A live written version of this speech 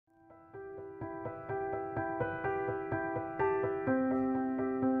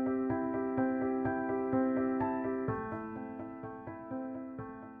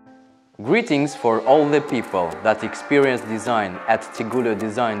Greetings for all the people that experience design at Tigullio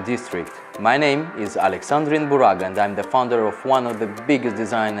Design District. My name is Alexandrin Buraga and I'm the founder of one of the biggest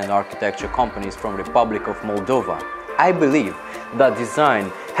design and architecture companies from Republic of Moldova. I believe that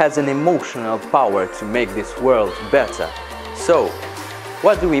design has an emotional power to make this world better. So,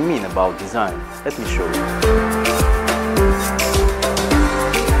 what do we mean about design? Let me show you.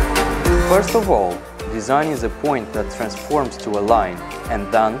 First of all, design is a point that transforms to a line and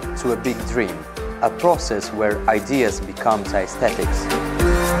then to a big dream, a process where ideas become aesthetics.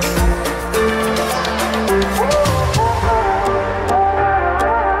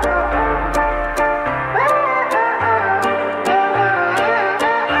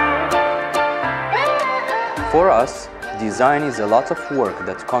 For us, design is a lot of work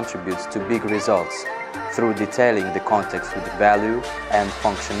that contributes to big results through detailing the context with value and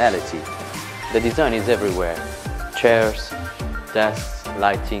functionality. The design is everywhere: chairs, desks,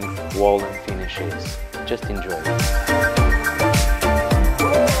 lighting, wall and finishes. Just enjoy it.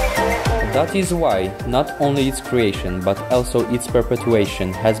 That is why not only its creation but also its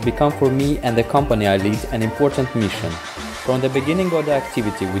perpetuation has become for me and the company I lead an important mission. From the beginning of the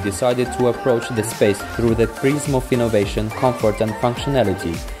activity we decided to approach the space through the prism of innovation, comfort and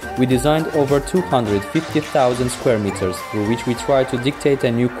functionality. We designed over 250,000 square meters through which we try to dictate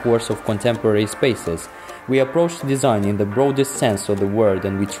a new course of contemporary spaces. We approached design in the broadest sense of the word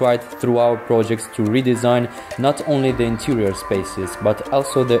and we tried through our projects to redesign not only the interior spaces but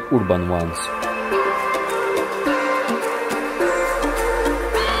also the urban ones.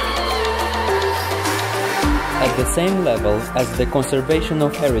 At the same level as the conservation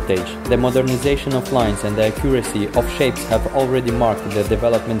of heritage, the modernization of lines and the accuracy of shapes have already marked the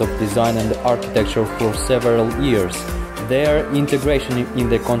development of design and architecture for several years. Their integration in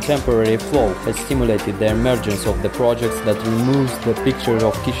the contemporary flow has stimulated the emergence of the projects that removes the picture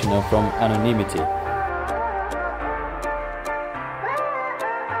of Chișinău from anonymity.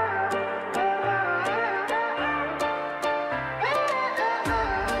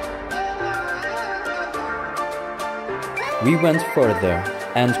 We went further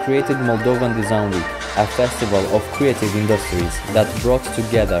and created Moldovan Design Week, a festival of creative industries that brought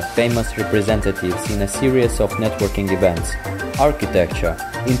together famous representatives in a series of networking events. Architecture,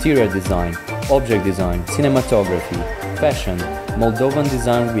 interior design, object design, cinematography, fashion, Moldovan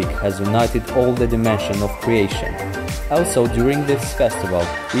Design Week has united all the dimensions of creation. Also, during this festival,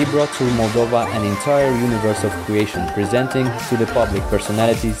 we brought to Moldova an entire universe of creation, presenting to the public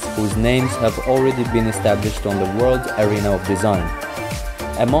personalities whose names have already been established on the world arena of design.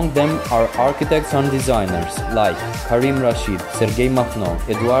 Among them are architects and designers like Karim Rashid, Sergei Makhno,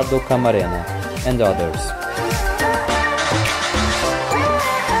 Eduardo Camarena, and others.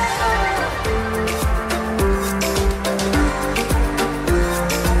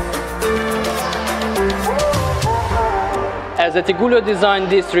 As a Tigullio Design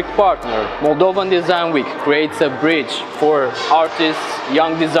District partner, Moldovan Design Week creates a bridge for artists,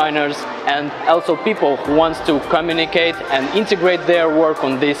 young designers, and also people who want to communicate and integrate their work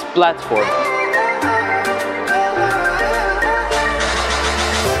on this platform.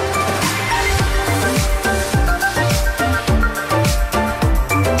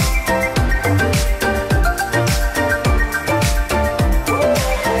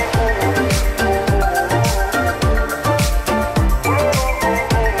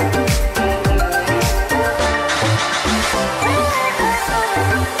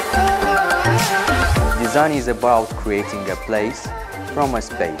 Design is about creating a place from a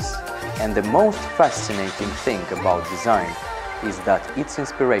space, and the most fascinating thing about design is that its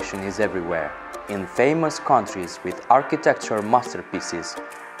inspiration is everywhere, in famous countries with architectural masterpieces,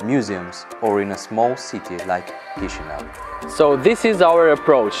 museums, or in a small city like Chișinău. So this is our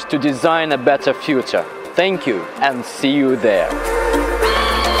approach to design a better future. Thank you and see you there.